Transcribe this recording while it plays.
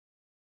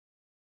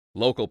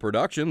Local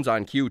productions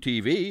on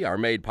QTV are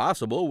made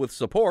possible with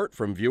support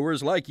from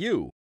viewers like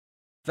you.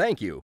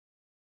 Thank you.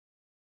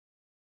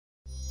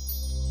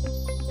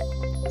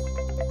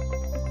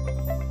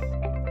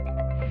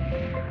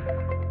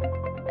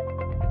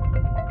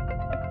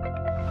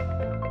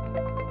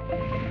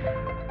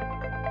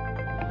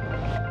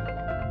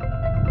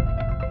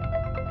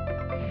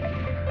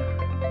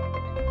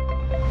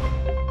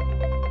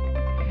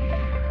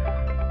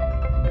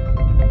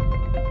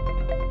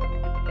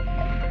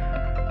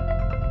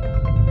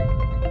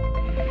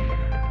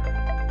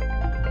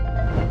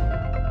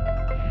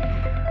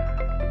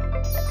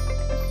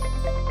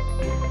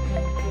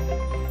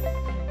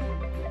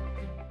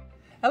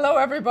 Hello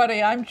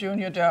everybody, I'm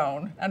Junia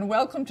Doan, and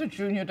welcome to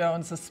Junia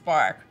Doan's The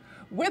Spark.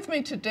 With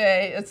me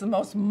today is the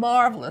most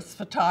marvelous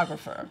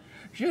photographer,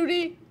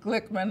 Judy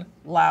Glickman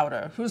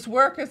Lauder, whose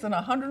work is in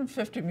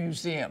 150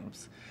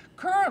 museums.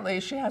 Currently,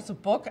 she has a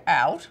book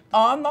out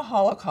on the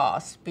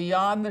Holocaust,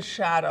 Beyond the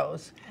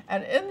Shadows.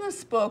 And in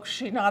this book,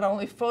 she not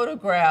only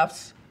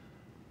photographs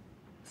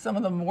some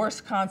of the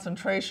worst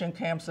concentration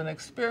camps and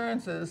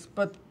experiences,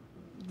 but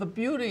the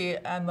beauty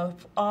and the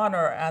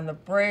honor and the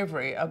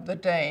bravery of the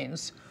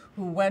Danes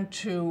who went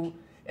to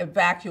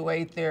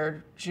evacuate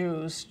their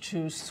Jews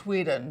to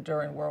Sweden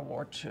during World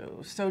War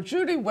II. So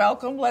Judy,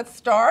 welcome. Let's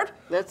start.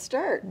 Let's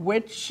start.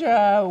 Which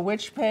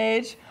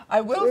page? I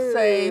will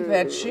say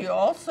that she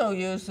also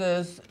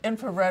uses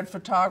infrared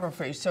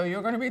photography, so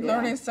you're going to be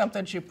learning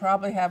something you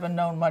probably haven't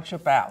known much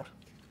about.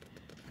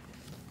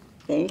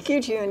 Thank you,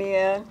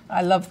 Junia.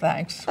 I love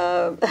thanks.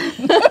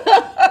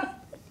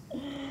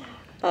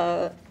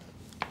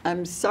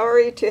 I'm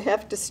sorry to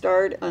have to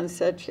start on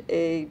such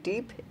a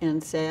deep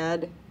and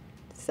sad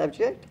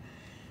subject.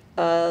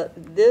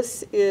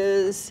 This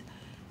is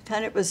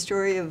kind of a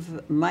story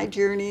of my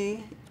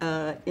journey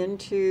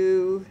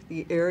into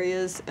the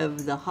areas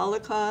of the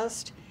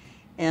Holocaust,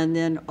 and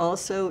then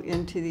also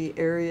into the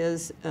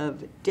areas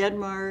of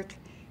Denmark,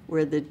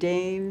 where the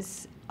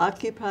Danes,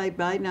 occupied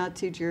by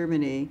Nazi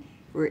Germany,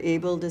 were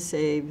able to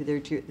save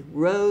their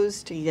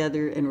rose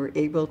together and were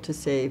able to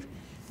save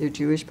their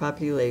Jewish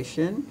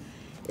population.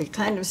 It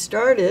kind of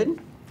started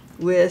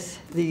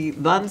with the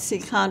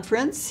Wannsee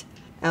Conference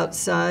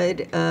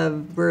outside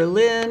of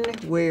Berlin,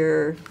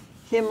 where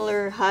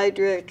Himmler,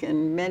 Heydrich,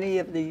 and many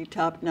of the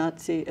top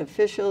Nazi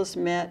officials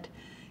met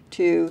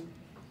to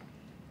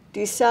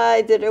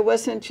decide that it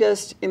wasn't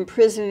just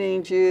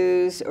imprisoning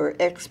Jews or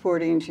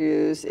exporting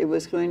Jews. It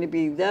was going to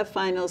be the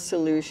final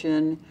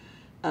solution.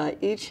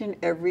 Each and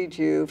every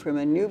Jew, from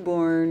a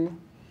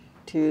newborn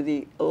to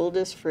the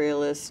oldest,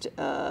 frailest,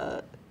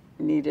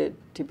 needed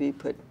to be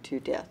put to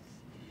death.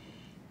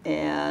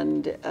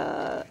 And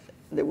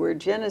the word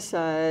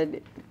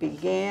genocide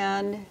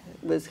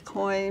was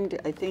coined,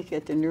 I think,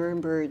 at the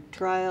Nuremberg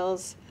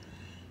trials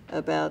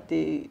about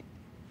the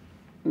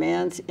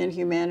man's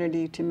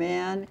inhumanity to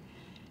man.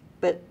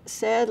 But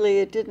sadly,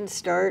 it didn't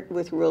start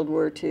with World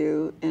War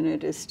II, and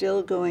it is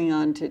still going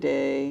on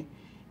today.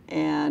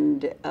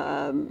 And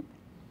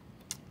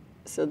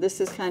so this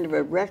is kind of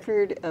a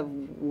record of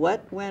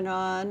what went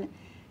on,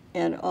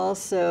 and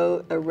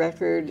also a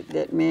record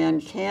that man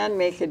can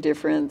make a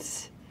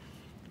difference.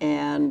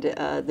 And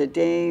the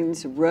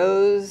Danes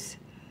rose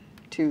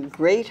to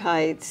great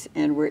heights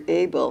and were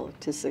able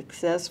to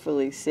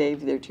successfully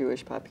save their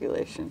Jewish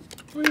population.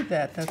 Read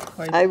that, that's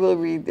quite... I will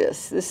read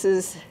this. This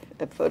is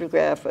a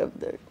photograph of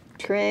the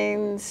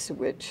trains,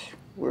 which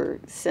were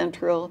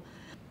central.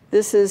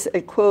 This is a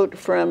quote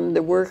from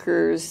the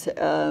workers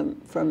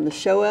from the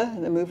Shoah,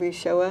 the movie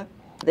Shoah.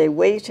 They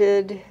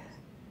waited,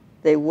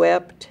 they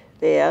wept,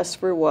 they asked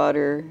for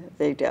water,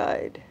 they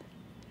died.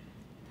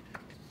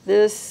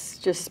 This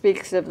just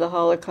speaks of the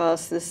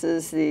Holocaust. This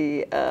is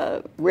the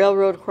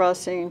railroad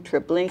crossing,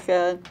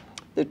 Treblinka.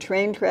 The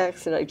train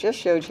tracks that I just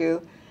showed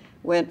you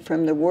went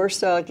from the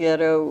Warsaw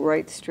Ghetto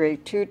right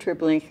straight to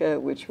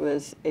Treblinka, which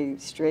was a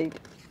straight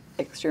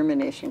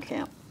extermination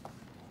camp.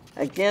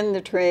 Again, the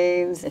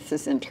trains. This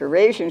is in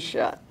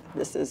Theresienstadt.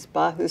 This is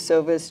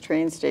Bohusova's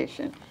train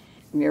station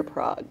near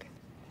Prague.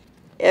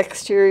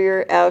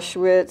 Exterior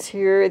Auschwitz.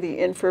 Here, the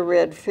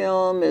infrared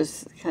film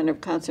is kind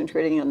of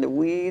concentrating on the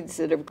weeds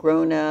that have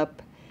grown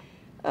up,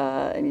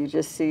 and you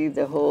just see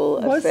the whole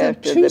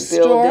effect of the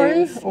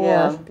buildings.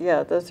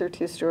 Yeah, those are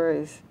 2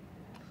 stories,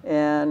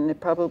 and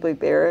probably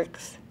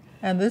barracks.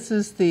 And this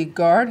is the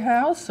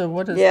guardhouse, or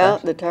what is that? Yeah,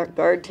 the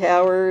guard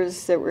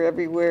towers that were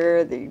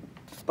everywhere, the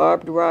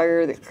barbed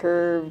wire, the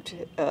curved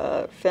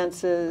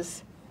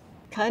fences.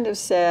 Kind of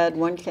sad.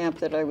 One camp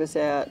that I was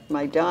at,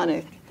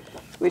 Majdanek,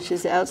 which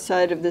is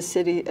outside of the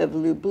city of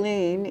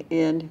Lublin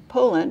in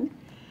Poland.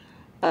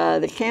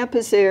 The camp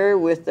is there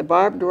with the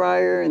barbed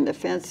wire and the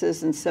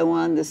fences and so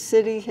on. The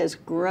city has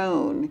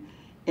grown,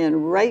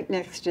 and right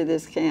next to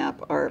this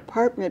camp are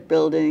apartment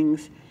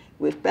buildings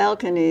with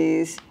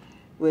balconies,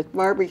 with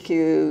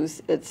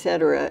barbecues,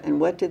 etc.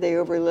 And what do they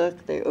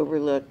overlook? They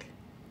overlook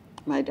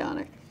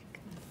Majdanek.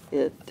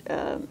 It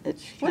kind of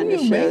shows... What do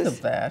you make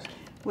of that?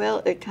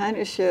 Well, it kind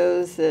of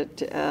shows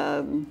that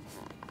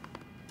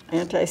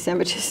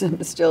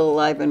anti-Semitism is still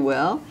alive and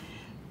well.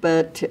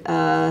 But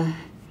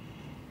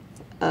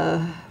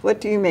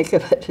what do you make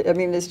of it? I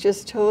mean, it's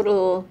just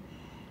total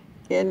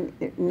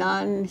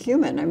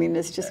non-human. I mean,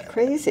 it's just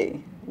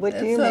crazy. What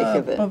do you make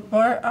of it?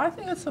 I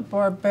think it's a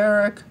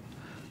barbaric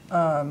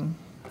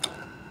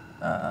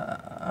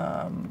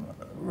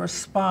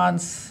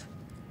response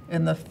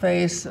in the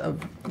face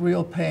of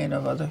real pain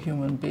of other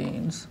human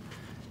beings,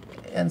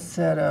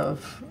 instead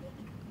of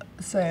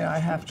saying, I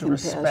have to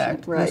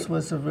respect, right. This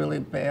was a really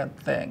bad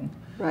thing.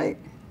 Right.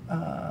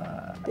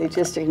 They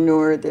just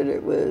ignored that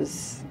it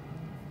was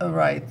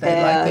right, they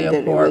bad, like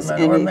the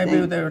apartment, or maybe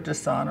anything. they were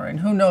dishonoring.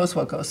 Who knows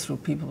what goes through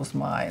people's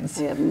minds?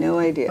 I have no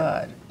idea.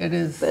 But it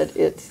is. But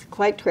it's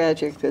quite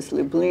tragic because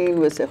Lublin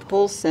was a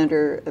whole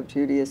center of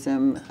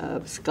Judaism,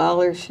 of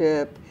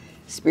scholarship,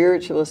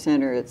 spiritual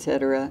center,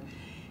 etc.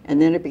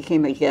 And then it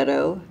became a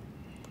ghetto.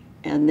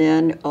 And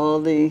then all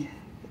the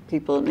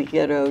people in the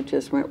ghetto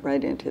just went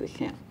right into the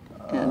camp.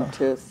 And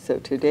so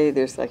today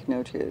there's like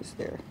no Jews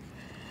there.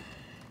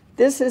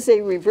 This is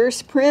a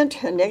reverse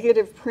print, a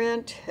negative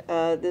print.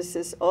 This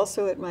is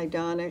also at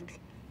Majdanek,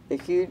 the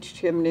huge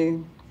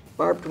chimney,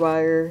 barbed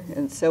wire,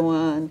 and so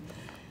on.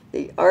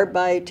 The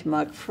Arbeit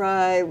macht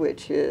frei,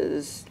 which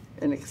is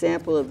an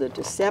example of the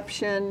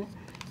deception.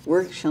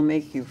 Work shall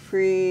make you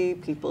free.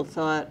 People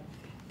thought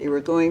they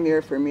were going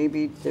there for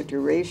maybe the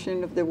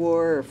duration of the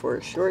war or for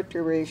a short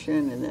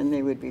duration, and then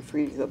they would be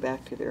free to go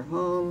back to their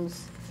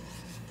homes.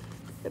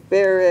 The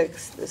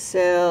barracks, the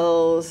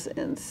cells,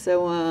 and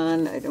so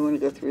on. I don't want to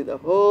go through the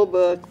whole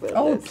book, but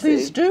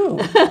please do.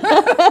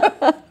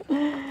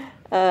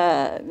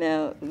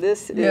 Now,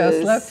 this yes,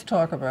 is... let's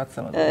talk about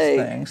some of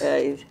those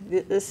things.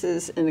 This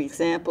is an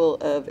example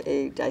of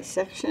a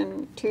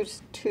dissection,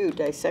 two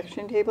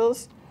dissection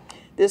tables.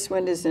 This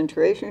one is in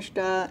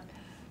Theresienstadt.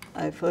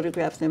 I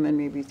photographed them in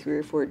maybe 3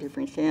 or 4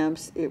 different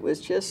camps. It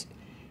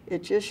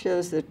just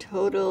shows the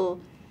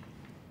total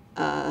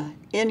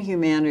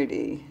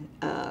inhumanity.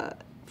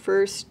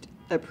 First,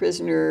 a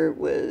prisoner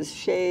was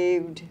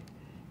shaved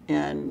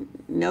and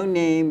no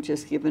name,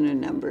 just given a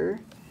number.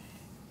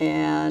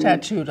 And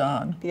tattooed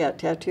on. Yeah,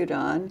 tattooed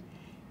on.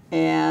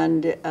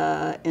 And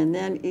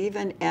then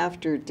even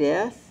after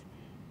death,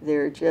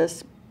 they're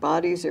just,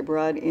 bodies are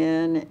brought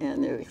in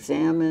and they're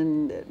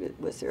examined.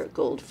 Was there a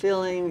gold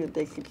filling that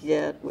they could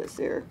get? Was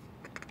there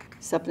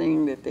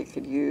something that they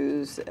could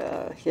use,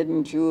 a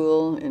hidden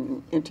jewel,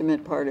 an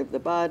intimate part of the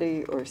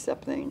body or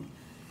something?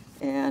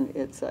 And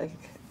it's like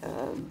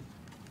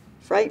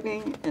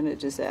frightening and a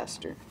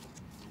disaster.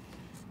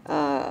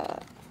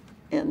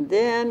 And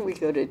then we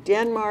go to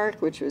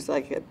Denmark, which was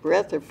like a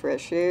breath of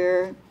fresh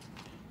air,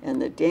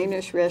 and the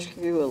Danish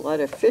rescue, a lot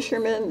of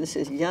fishermen. This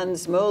is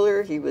Jens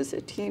Moller. He was a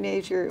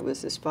teenager. It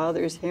was his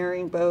father's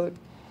herring boat.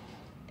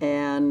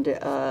 And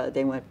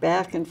they went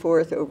back and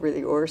forth over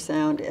the Oar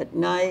Sound at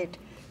night.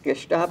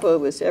 Gestapo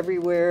was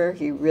everywhere.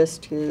 He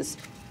risked his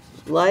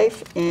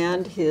life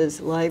and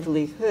his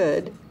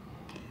livelihood.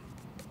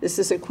 This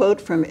is a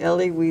quote from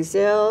Elie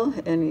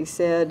Wiesel, and he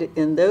said,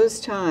 "In those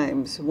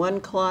times,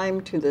 one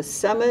climbed to the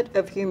summit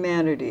of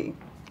humanity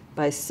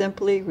by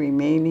simply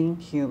remaining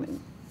human."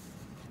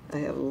 I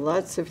have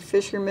lots of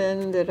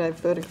fishermen that I've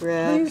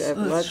photographed. Please, I have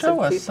lots show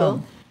of us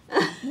people.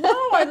 some.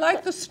 No, I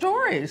like the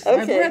stories.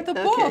 Okay, I've read the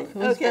book. It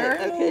was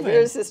very moving.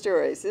 Here's the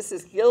stories. This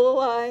is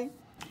Gilleleje.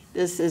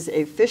 This is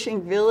a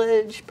fishing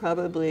village,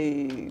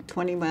 probably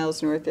 20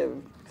 miles north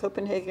of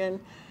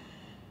Copenhagen.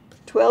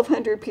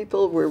 1,200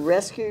 people were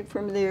rescued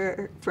from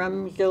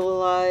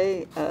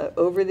Gilleleje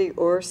over the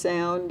Oar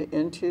Sound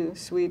into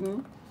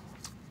Sweden.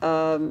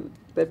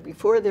 But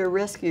before their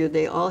rescue,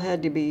 they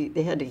had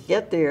to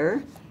get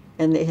there,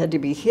 and they had to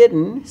be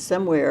hidden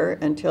somewhere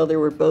until there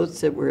were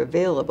boats that were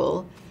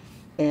available.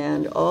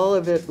 And all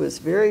of it was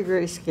very,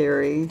 very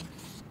scary.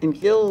 In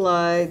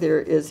Gilleleje,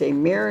 there is a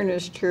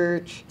Mariners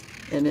church,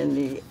 and in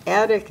the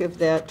attic of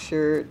that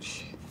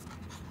church,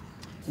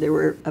 there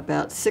were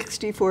about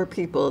 64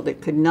 people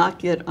that could not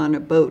get on a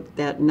boat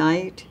that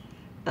night.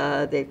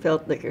 They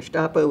felt the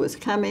Gestapo was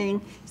coming,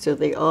 so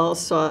they all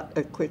sought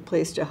a quick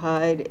place to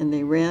hide, and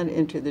they ran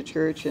into the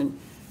church and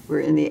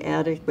were in the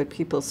attic, but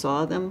people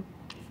saw them,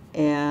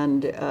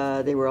 and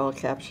they were all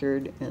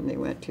captured, and they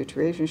went to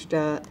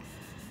Theresienstadt.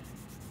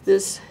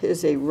 This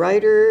is a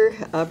writer,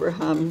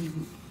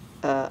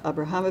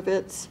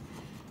 Abrahamovitz,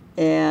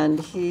 and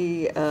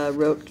he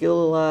wrote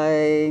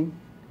Gilleleje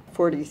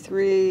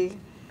 43.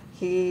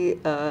 He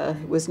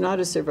was not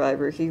a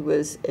survivor. He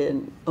was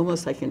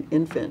almost like an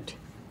infant.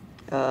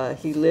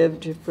 He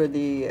lived for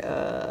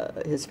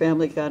his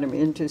family got him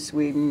into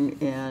Sweden,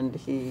 and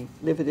he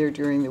lived there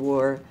during the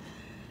war,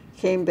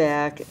 came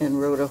back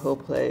and wrote a whole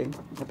play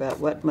about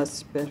what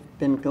must have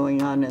been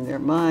going on in their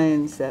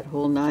minds that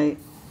whole night,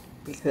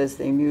 because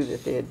they knew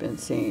that they had been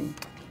seen.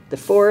 The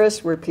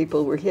forest where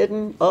people were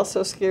hidden,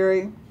 also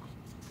scary.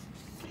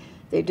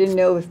 They didn't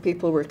know if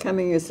people were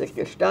coming as the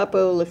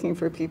Gestapo looking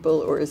for people,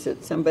 or is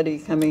it somebody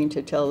coming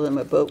to tell them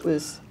a boat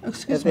was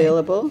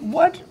available.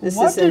 What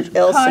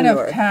kind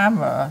of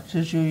camera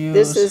did you use?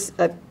 This is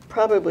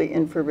probably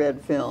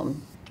infrared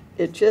film.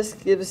 It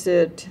just gives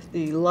it,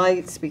 the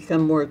lights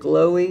become more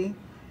glowy,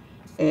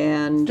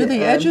 And Do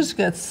the edges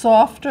get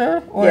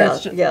softer, or yeah,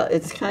 it's just, yeah,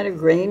 it's kind of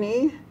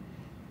grainy,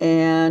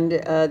 and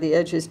the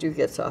edges do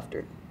get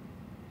softer.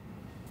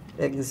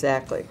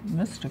 Exactly.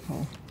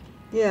 mystical?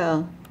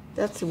 Yeah,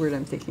 that's the word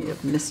I'm thinking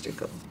of,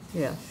 mystical,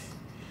 yes.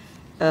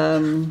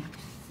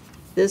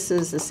 This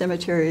is a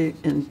cemetery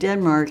in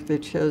Denmark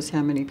that shows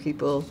how many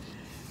people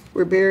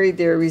were buried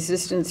there,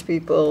 resistance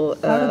people.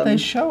 How do they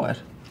show it?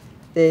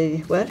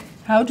 What?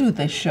 How do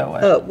they show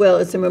it? Oh, well,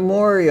 it's a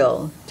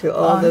memorial to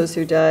all those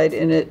who died,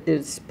 and it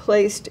is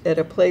placed at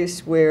a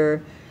place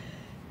where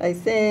I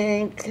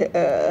think,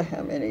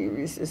 how many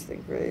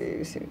resistant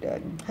graves who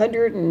died?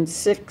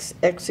 106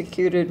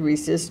 executed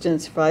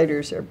resistance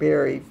fighters are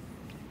buried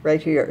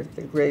right here,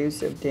 the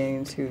graves of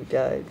Danes who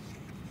died,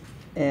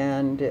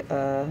 and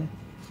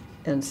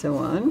so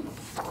on.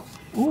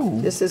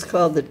 Ooh. This is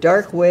called the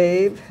Dark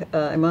Wave.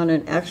 I'm on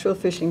an actual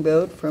fishing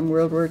boat from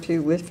World War II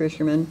with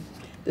fishermen.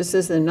 This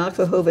is the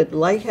Nakahovet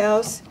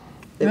Lighthouse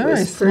that Very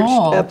was perched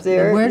small. up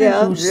there. Where did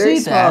yeah, you very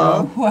see that?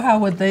 small. Or how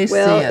would they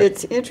Well, see it?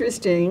 it's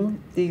interesting.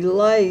 The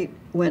light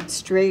went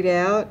straight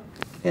out,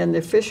 and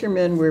the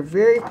fishermen were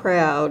very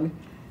proud.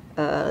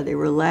 They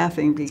were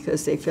laughing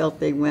because they felt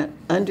they went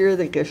under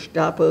the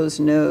Gestapo's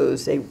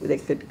nose. They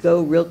could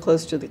go real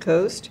close to the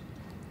coast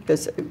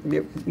because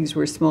these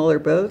were smaller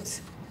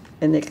boats,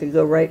 and they could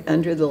go right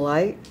under the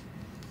light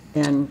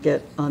and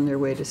get on their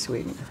way to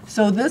Sweden.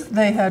 So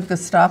they had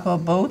Gestapo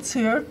boats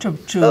here to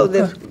Oh,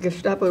 the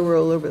Gestapo were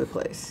all over the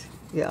place,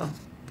 yeah,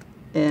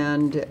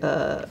 and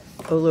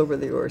all over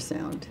the Ore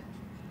Sound.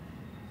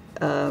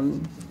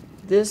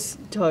 This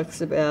talks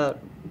about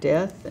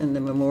death and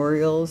the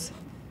memorials.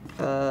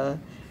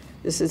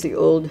 This is the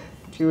old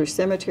Jewish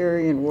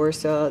cemetery in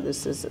Warsaw.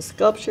 This is a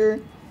sculpture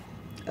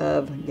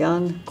of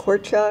Jan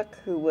Korczak,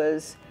 who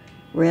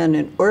ran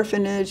an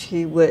orphanage.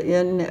 He was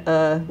in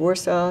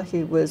Warsaw.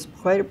 He was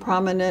quite a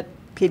prominent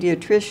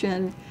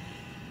pediatrician,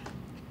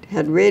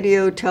 had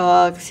radio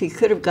talks. He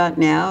could have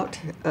gotten out,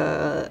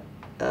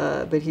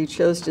 but he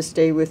chose to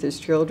stay with his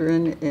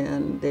children,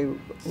 and they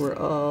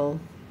all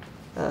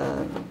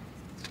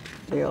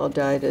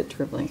died at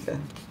Treblinka.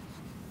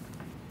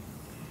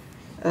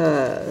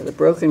 The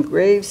broken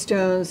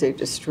gravestones, they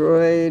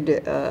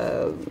destroyed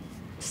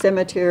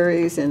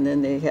cemeteries, and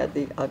then they had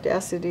the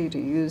audacity to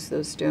use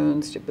those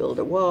stones to build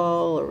a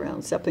wall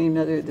around something or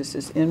another. This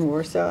is in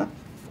Warsaw.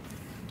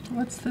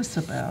 What's this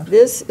about?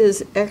 This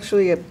is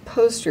actually a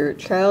poster,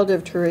 Child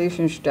of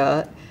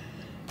Theresienstadt,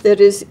 that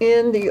is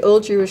in the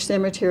Old Jewish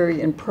Cemetery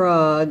in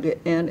Prague,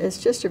 and it's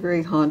just a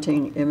very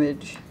haunting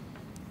image.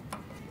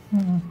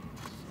 Hmm.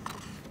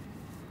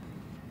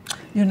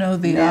 You know,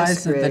 the Mass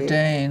eyes of the grave.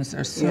 Danes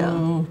are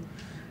so...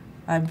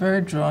 I'm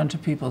very drawn to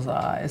people's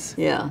eyes.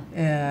 Yeah.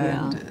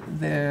 And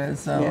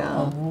there's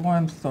a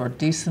warmth or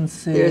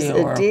decency There's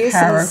or a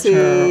decency,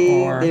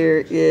 character or... there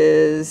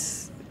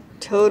is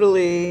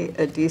totally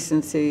a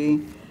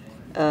decency.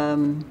 Let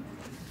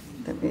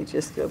me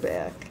just go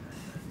back.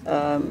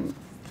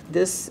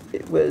 This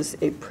was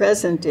a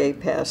present-day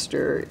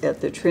pastor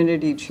at the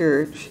Trinity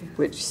Church,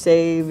 which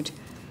saved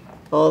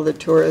all the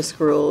Torah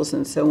scrolls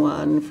and so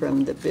on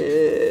from the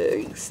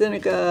big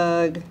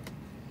synagogue,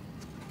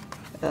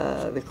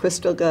 the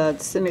Crystal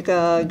God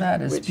Synagogue.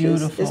 That is which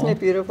beautiful. Isn't it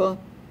beautiful?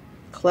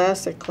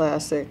 Classic,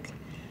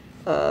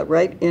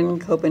 right in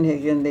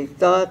Copenhagen. They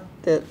thought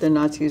that the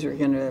Nazis were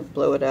going to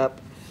blow it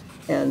up,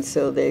 and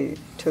so they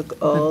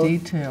took all... The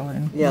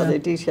detailing. Yeah, the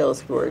detail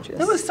is gorgeous.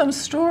 There was some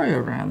story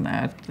around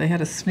that. They had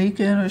a sneak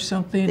in or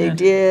something. They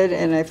did,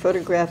 and I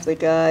photographed the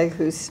guy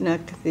who snuck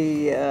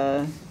the...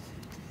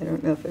 I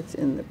don't know if it's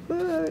in the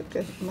book.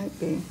 It might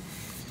be.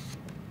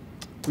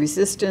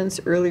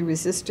 Early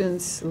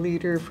resistance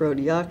leader, Frode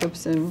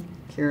Jacobsen,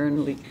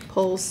 Karen Lee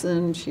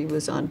Polson. She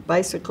was on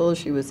bicycles.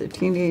 She was a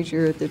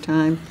teenager at the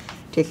time,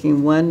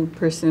 taking one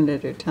person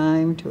at a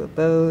time to a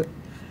boat.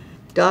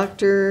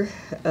 Dr.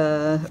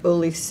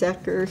 Ole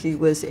Secker, he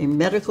was a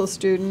medical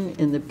student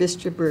in the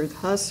Bisterberg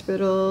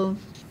Hospital,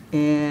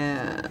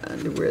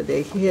 and where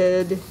they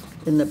hid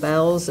in the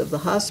bowels of the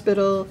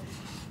hospital.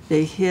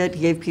 They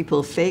gave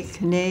people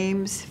fake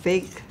names,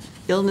 fake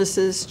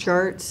illnesses,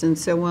 charts, and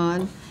so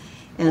on,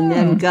 and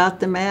then got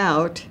them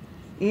out,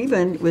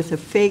 even with a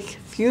fake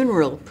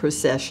funeral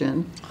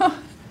procession,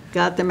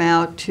 got them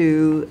out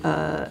to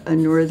a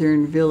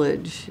northern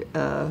village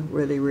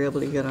where they were able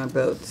to get on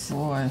boats.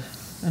 Boy,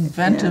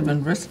 inventive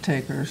and risk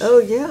takers. Oh,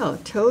 yeah,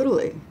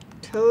 totally.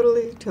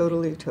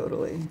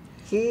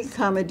 He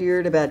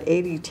commandeered about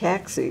 80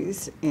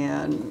 taxis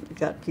and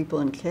got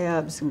people in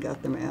cabs and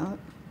got them out.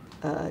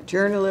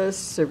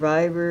 Journalist,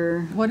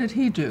 survivor. What did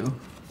he do?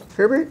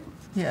 Herbert?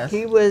 Yes.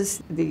 He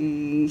was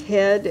the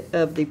head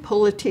of the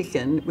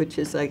Politiken, which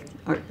is like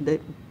the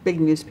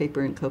big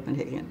newspaper in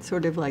Copenhagen,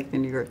 sort of like the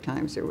New York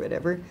Times or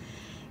whatever.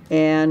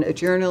 And a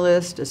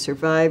journalist, a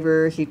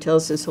survivor. He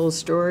tells his whole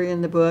story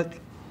in the book.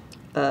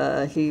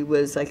 He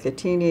was like a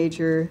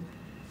teenager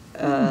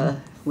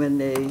when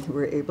they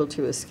were able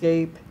to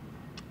escape.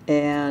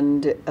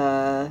 And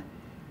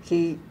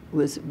he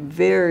was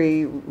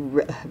very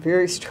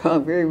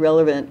strong, very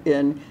relevant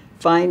in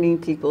finding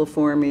people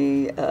for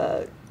me,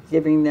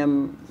 giving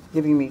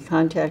me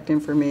contact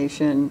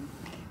information,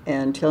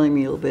 and telling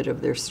me a little bit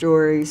of their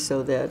story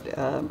so that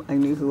I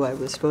knew who I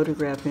was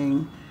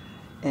photographing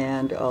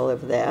and all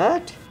of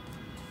that.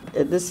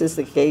 This is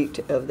the gate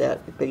of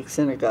that big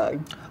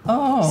synagogue.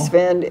 Oh.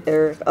 Sven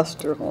Erik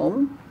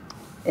Osterholm,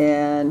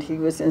 and he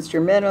was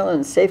instrumental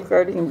in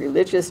safeguarding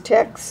religious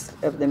texts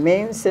of the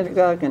main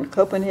synagogue in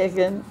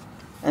Copenhagen.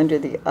 Under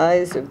the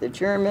eyes of the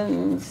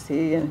Germans,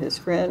 he and his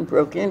friend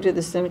broke into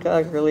the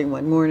synagogue early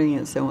one morning,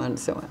 and so on and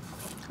so on.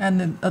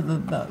 And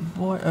the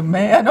boy, a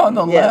man on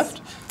the Yes.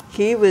 left?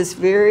 He was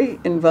very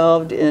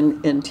involved in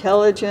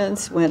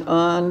intelligence, went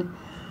on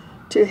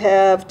to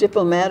have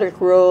diplomatic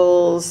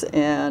roles,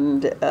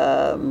 and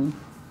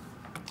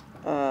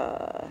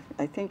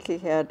I think he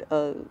had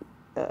a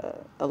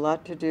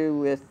lot to do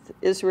with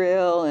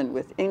Israel and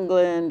with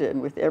England and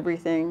with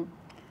everything.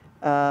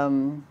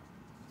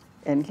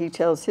 And he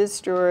tells his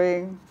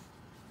story.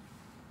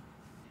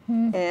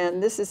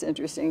 And this is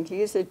interesting.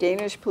 He is a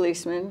Danish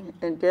policeman.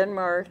 In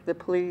Denmark, the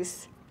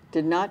police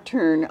did not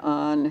turn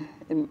on.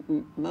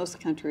 In most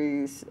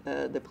countries,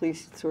 the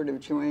police sort of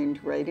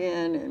joined right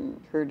in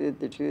and herded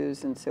the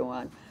Jews and so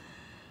on.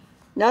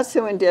 Not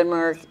so in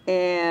Denmark,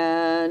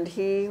 and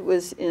he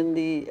was in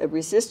a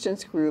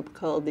resistance group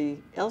called the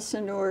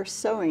Elsinore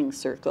Sewing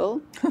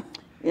Circle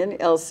in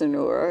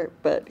Elsinore,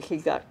 but he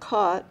got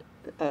caught.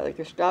 The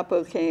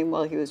Gestapo came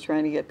while he was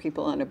trying to get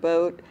people on a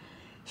boat,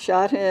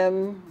 shot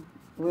him,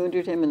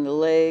 wounded him in the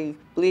leg,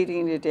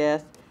 bleeding to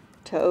death.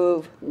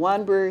 Tove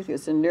Wanberg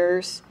is a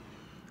nurse.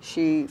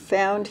 She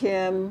found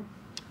him,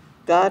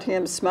 got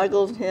him,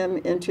 smuggled him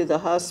into the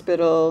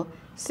hospital,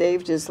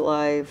 saved his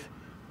life,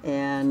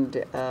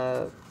 and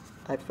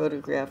I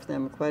photographed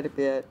them quite a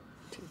bit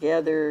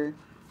together,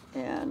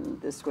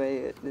 and this way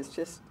it was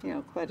just,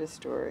 quite a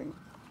story.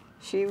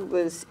 She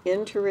was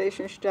in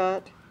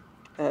Theresienstadt,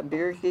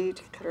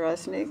 Birgit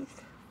Krasnik,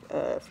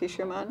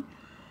 fisherman.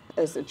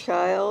 As a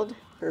child,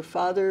 her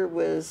father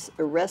was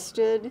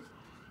arrested,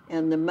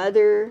 and the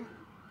mother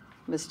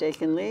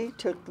mistakenly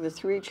took the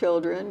 3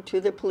 children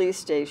to the police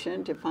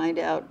station to find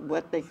out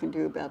what they can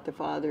do about the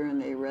father,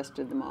 and they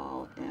arrested them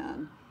all,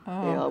 and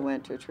they all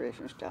went to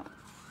Theresienstadt.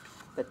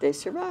 But they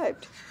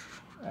survived.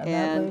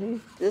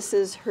 And this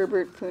is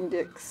Herbert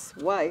Pundick's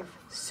wife,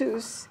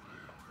 Sus,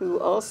 who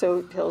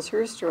also tells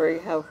her story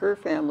how her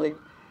family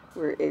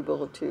were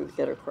able to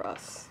get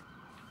across.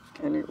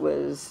 And it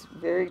was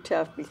very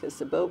tough because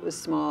the boat was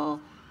small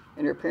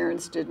and her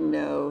parents didn't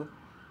know.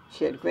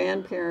 She had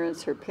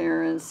grandparents, her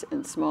parents,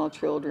 and small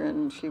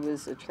children. She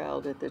was a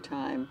child at the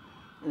time,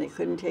 and they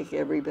couldn't take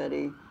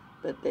everybody,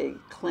 but they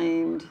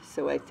claimed,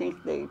 so I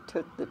think they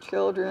took the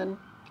children,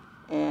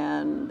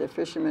 and the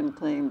fishermen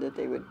claimed that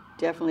they would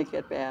definitely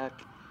get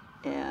back,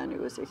 and it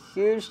was a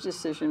huge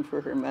decision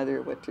for her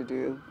mother what to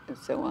do and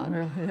so on.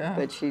 Really, yeah.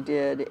 But she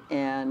did,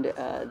 and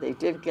they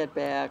did get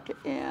back,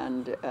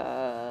 and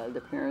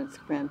the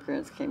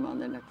grandparents came on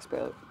the next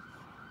boat,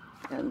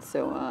 and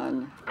so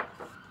on.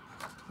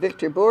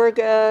 Victor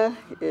Borge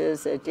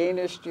is a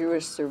Danish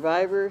Jewish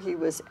survivor. He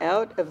was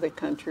out of the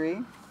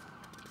country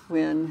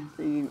when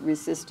the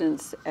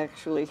resistance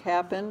actually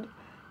happened.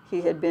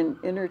 He had been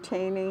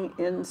entertaining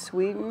in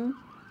Sweden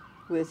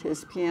with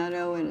his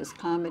piano and his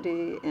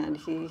comedy, and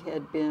he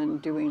had been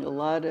doing a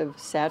lot of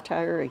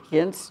satire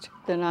against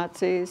the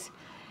Nazis,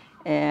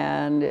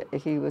 and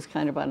he was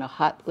kind of on a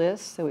hot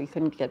list, so he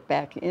couldn't get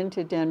back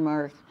into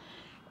Denmark,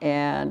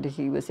 and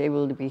he was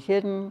able to be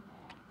hidden,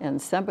 and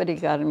somebody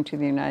got him to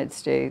the United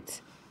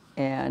States,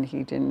 and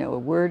he didn't know a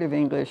word of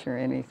English or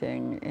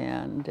anything,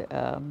 and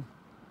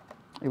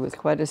it was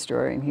quite a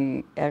story, and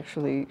he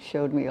actually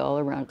showed me all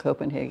around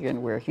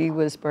Copenhagen where he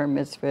was bar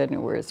mitzvahed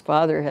and where his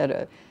father had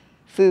a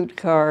food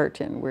cart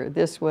and where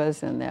this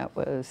was and that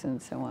was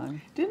and so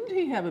on. Didn't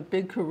he have a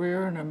big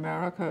career in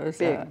America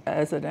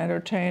as an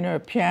entertainer, a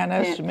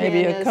pianist,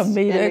 maybe a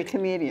comedic? And a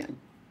comedian.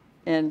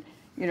 And,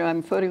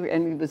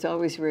 and he was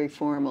always very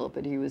formal,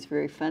 but he was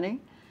very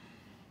funny.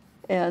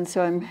 And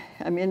so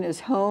I'm in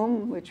his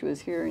home, which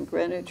was here in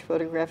Greenwich,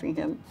 photographing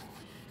him,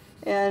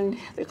 and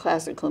the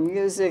classical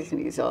music, and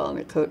he's all in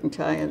a coat and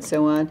tie and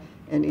so on,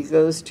 and he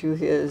goes to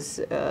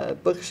his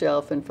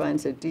bookshelf and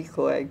finds a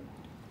decoy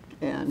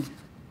and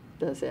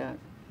does that,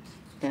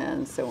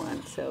 and so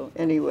on. So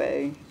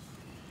anyway,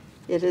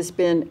 it has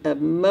been a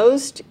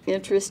most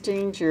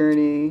interesting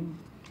journey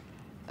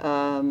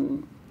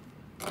for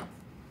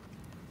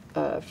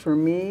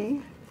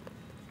me.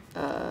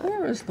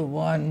 Where is the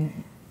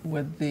one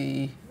with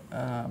the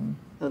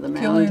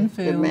killing fields?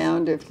 The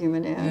mound of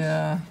human ash.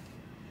 Yeah.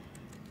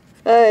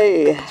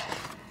 Hey,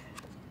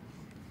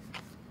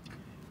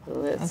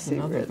 let's see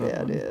where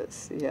that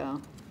is. Yeah.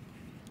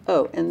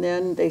 Oh, and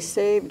then they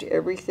saved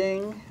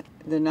everything.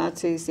 The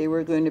Nazis, they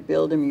were going to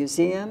build a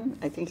museum,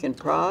 I think in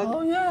Prague.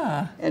 Oh,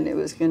 yeah. And it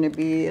was going to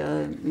be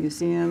a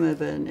museum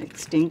of an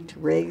extinct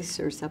race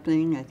or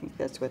something. I think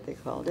that's what they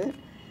called it.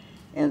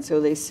 And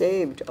so they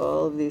saved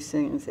all of these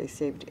things. They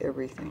saved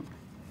everything.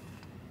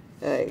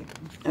 Okay,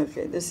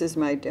 this is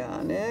my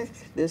Danish.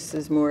 This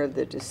is more of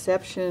the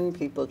deception.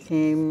 People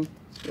came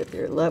with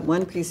their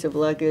one piece of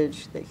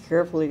luggage. They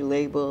carefully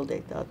labeled.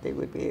 They thought they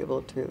would be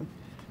able to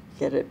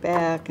get it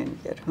back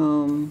and get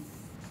home.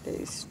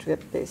 They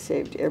stripped, they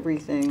saved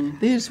everything.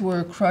 These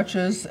were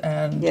crutches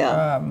and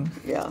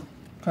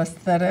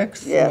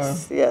prosthetics?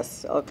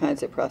 Yes, all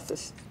kinds of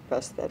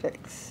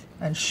prosthetics.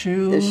 And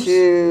shoes?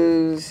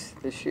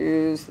 The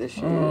shoes,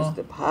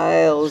 the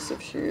piles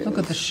of shoes. Look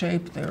at the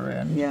shape they're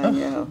in. Yeah, I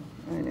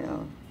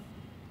know.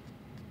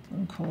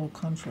 In cold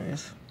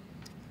countries.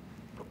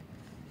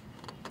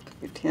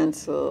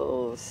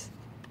 Utensils.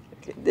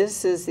 Okay,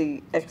 this is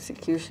the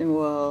execution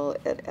wall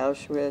at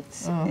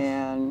Auschwitz,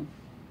 and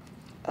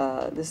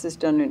this is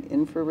done in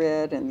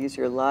infrared, and these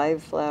are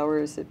live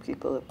flowers that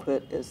people have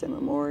put as a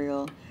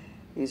memorial.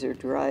 These are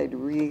dried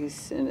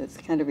wreaths, and it's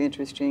kind of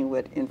interesting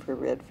what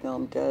infrared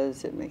film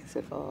does. It makes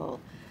it all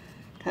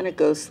kind of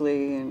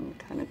ghostly and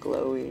kind of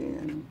glowy.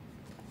 And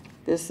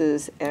this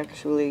is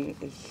actually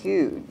a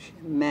huge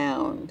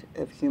mound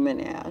of human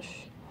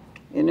ash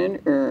in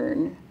an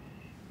urn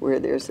where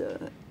there's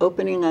an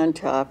opening on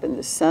top, and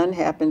the sun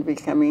happened to be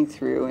coming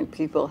through, and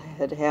people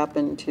had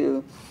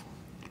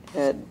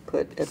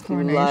put a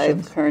few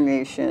live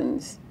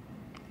carnations,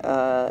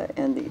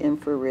 and the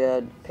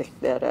infrared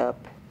picked that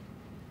up.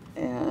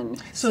 And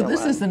so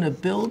this is in a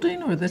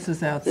building, or this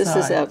is outside? This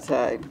is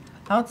outside.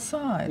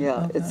 Outside?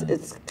 Yeah, okay.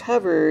 It's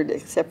covered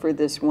except for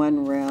this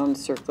one round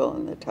circle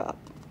on the top.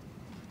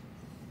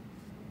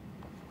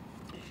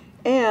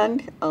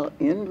 And I'll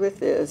end with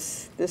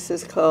this. This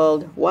is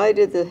called, "Why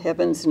Did the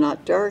Heavens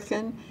Not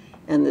Darken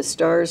and the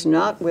Stars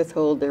Not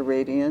Withhold Their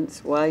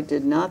Radiance? Why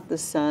Did Not the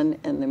Sun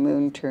and the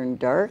Moon Turn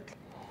Dark?"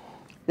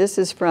 This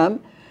is from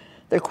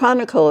the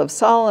Chronicle of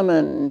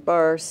Solomon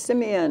Bar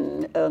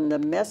Simeon on the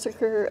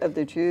massacre of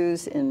the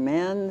Jews in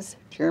Mainz,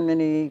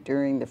 Germany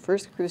during the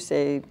First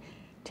Crusade,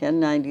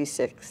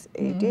 1096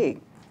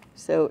 AD.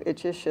 So it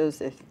just shows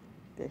the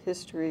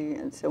history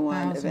and so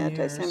on of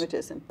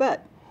anti-Semitism.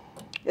 But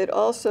it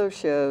also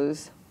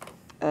shows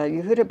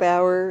Yehuda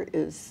Bauer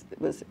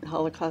was a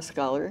Holocaust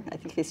scholar. I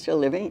think he's still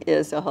living,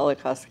 is a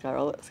Holocaust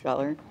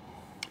scholar.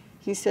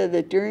 He said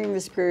that during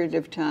this period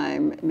of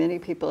time, many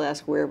people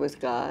asked, where was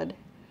God?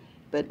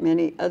 But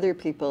many other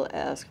people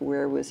ask,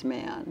 where was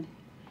man?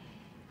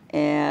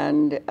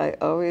 And I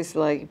always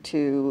like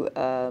to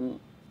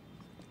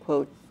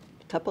quote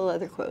a couple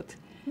other quotes.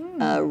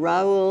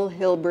 Raoul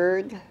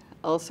Hilberg,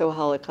 also a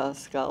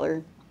Holocaust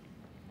scholar,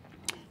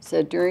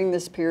 said during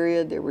this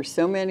period there were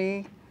so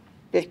many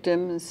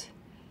victims,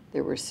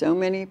 there were so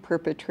many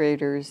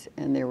perpetrators,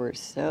 and there were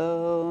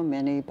so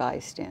many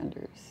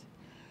bystanders.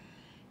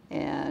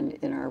 And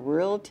in our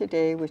world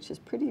today, which is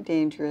pretty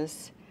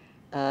dangerous,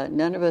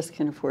 none of us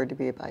can afford to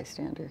be a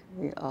bystander.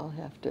 We all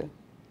have to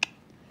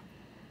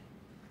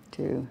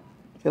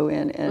go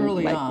in and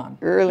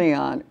early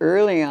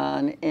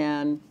on.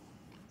 And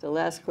the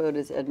last quote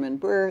is Edmund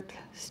Burke,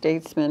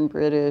 statesman,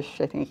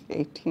 British, I think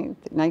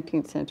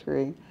 19th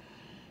century,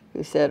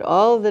 who said,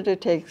 "All that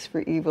it takes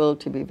for evil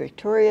to be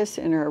victorious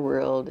in our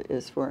world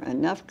is for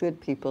enough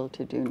good people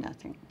to do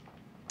nothing."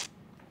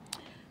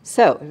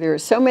 So there are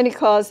so many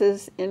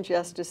causes,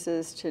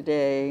 injustices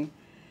today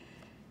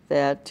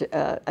that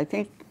I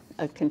think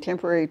a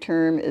contemporary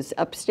term is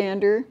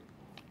upstander.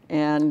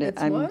 And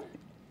it's what?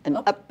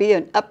 Be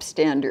an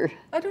upstander.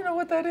 I don't know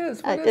what that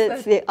is. What is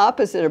it's that? the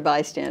opposite of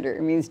bystander.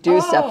 It means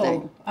do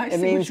something. I see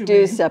it means what you do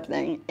mean.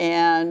 something.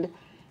 And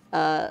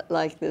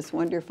like this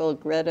wonderful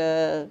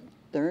Greta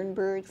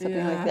Thunberg,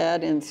 something like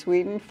that, in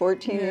Sweden,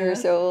 14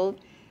 years old,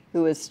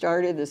 who has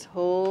started this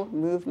whole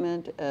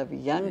movement of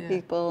young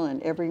people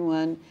and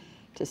everyone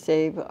to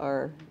save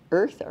our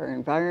earth, our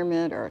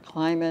environment, our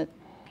climate.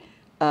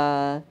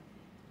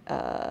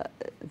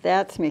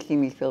 That's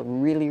making me feel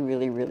really,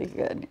 really, really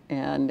good.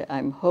 And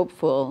I'm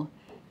hopeful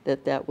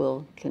that that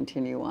will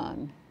continue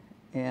on.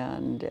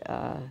 And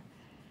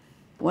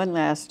one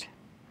last,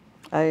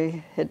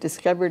 I had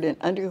discovered an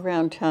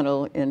underground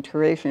tunnel in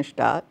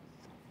Theresienstadt.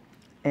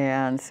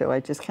 And so I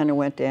just kind of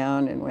went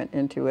down and went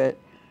into it.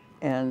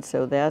 And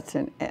so that's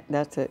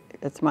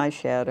my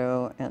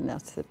shadow, and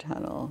that's the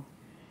tunnel.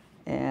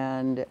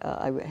 And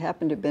I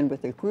happened to have been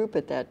with a group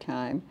at that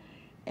time,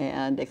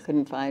 and they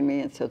couldn't find me,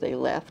 and so they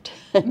left,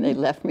 and they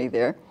left me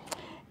there.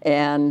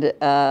 And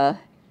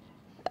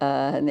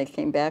they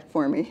came back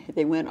for me.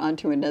 They went on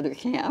to another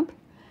camp.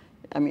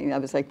 I mean, I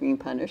was like being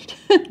punished.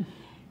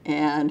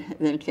 And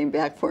then came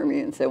back for me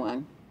and so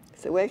on.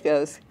 So the way it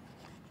goes.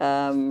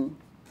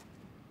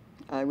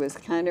 I was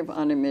kind of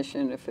on a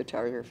mission of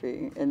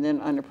photography. And then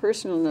on a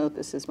personal note,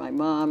 this is my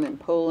mom in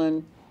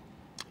Poland,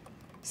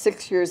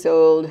 6 years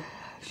old.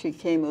 She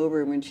came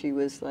over when she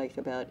was like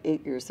about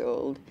 8 years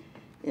old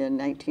in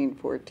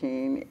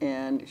 1914,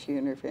 and she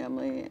and her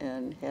family,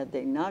 and had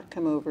they not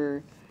come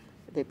over,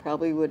 they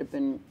probably would have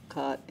been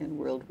caught in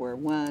World War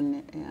I,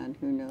 and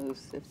who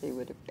knows if they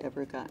would have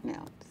ever gotten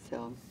out.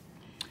 So,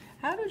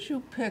 how did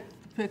you pick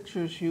the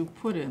pictures you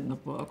put in the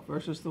book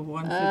versus the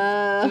ones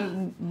that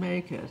didn't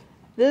make it?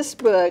 This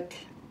book,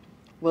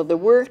 well, the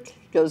work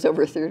goes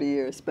over 30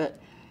 years, but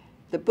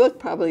the book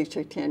probably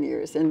took 10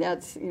 years. And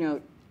that's,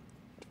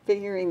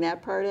 figuring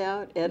that part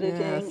out, editing,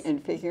 Yes.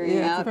 and figuring Yeah,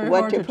 it's out very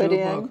what hard to put do a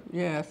in, book.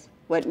 Yes.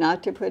 what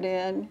not to put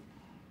in.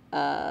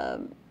 I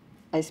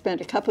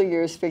spent a couple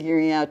years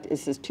figuring out,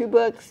 is this 2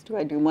 books? Do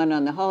I do one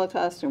on the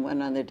Holocaust and one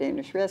on the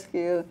Danish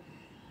rescue?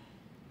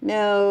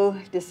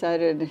 No,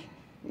 decided,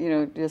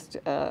 but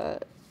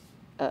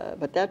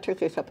that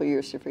took a couple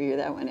years to figure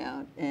that one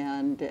out.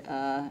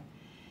 And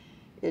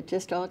it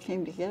just all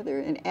came together.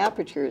 And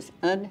Aperture is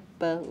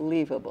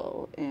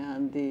unbelievable.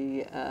 And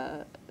the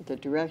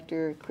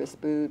director, Chris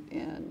Boot,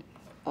 and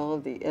all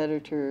of the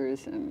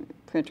editors and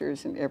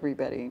printers and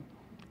everybody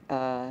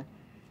are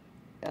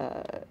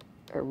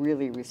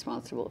really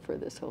responsible for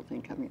this whole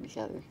thing coming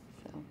together.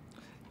 So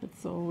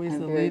It's always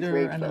I'm a very leader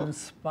and an grateful.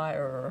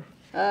 inspirer.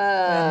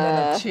 And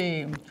then a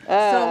team.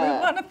 So we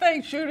want to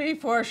thank Judy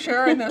for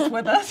sharing this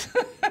with us.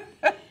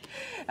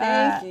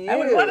 Thank you. And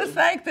we want to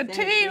thank the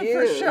Thank team you.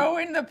 for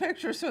showing the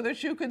picture so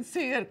that you can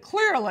see it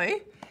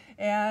clearly.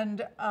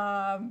 And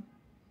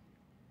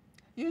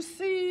you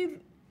see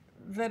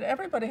that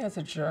everybody has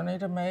a journey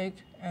to make,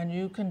 and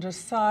you can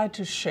decide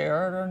to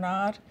share it or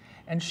not.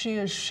 And she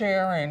is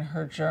sharing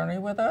her journey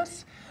with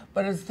us,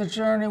 but it's the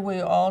journey we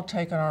all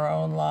take in our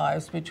own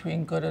lives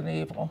between good and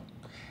evil.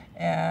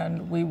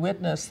 And we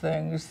witness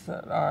things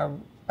that are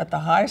at the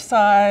high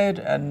side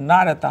and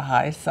not at the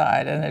high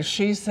side. And as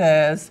she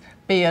says,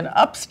 be an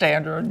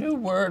upstander, a new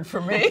word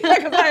for me,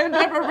 because I had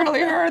never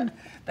really heard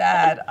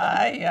that.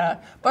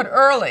 But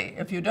early,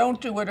 if you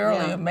don't do it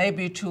early, it may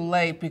be too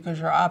late because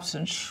your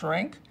options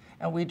shrink,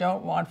 and we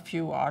don't want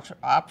few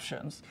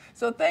options.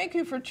 So thank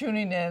you for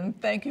tuning in.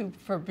 Thank you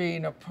for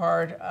being a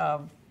part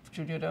of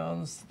Junia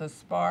Doan's The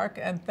Spark,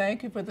 and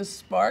thank you for the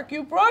spark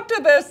you brought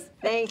to this.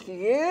 Thank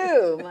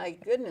you. My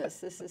goodness,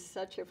 this is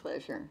such a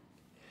pleasure.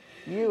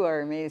 You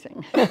are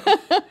amazing.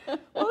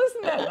 Well,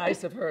 isn't that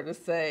nice of her to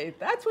say?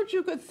 That's what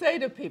you could say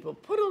to people.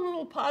 Put a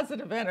little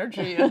positive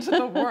energy into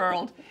the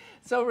world.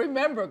 So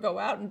remember, go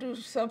out and do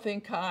something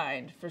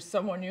kind for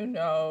someone you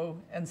know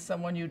and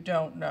someone you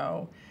don't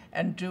know,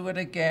 and do it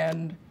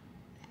again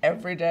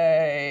every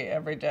day,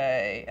 every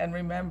day. And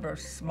remember,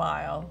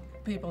 smile.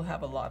 People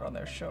have a lot on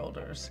their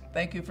shoulders.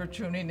 Thank you for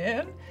tuning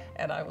in,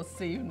 and I will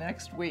see you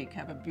next week.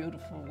 Have a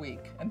beautiful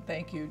week. And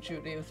thank you,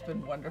 Judy. It's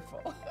been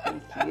wonderful.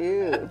 Thank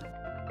you.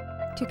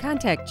 To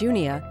contact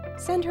Junia,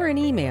 send her an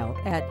email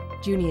at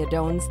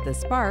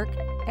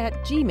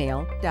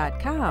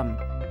juniadonsthespark@gmail.com.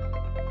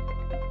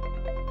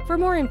 For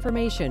more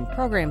information,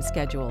 program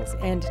schedules,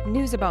 and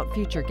news about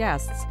future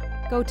guests,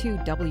 go to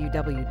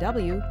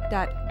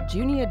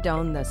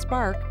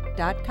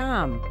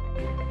www.juniadonthespark.com.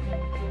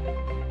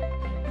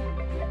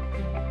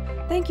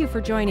 Thank you for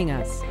joining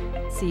us.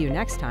 See you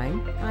next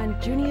time on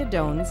Junia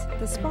Doan's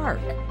The Spark.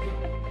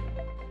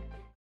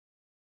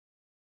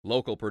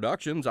 Local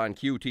productions on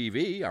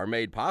QTV are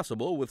made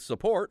possible with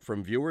support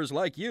from viewers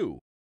like you.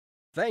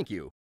 Thank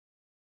you.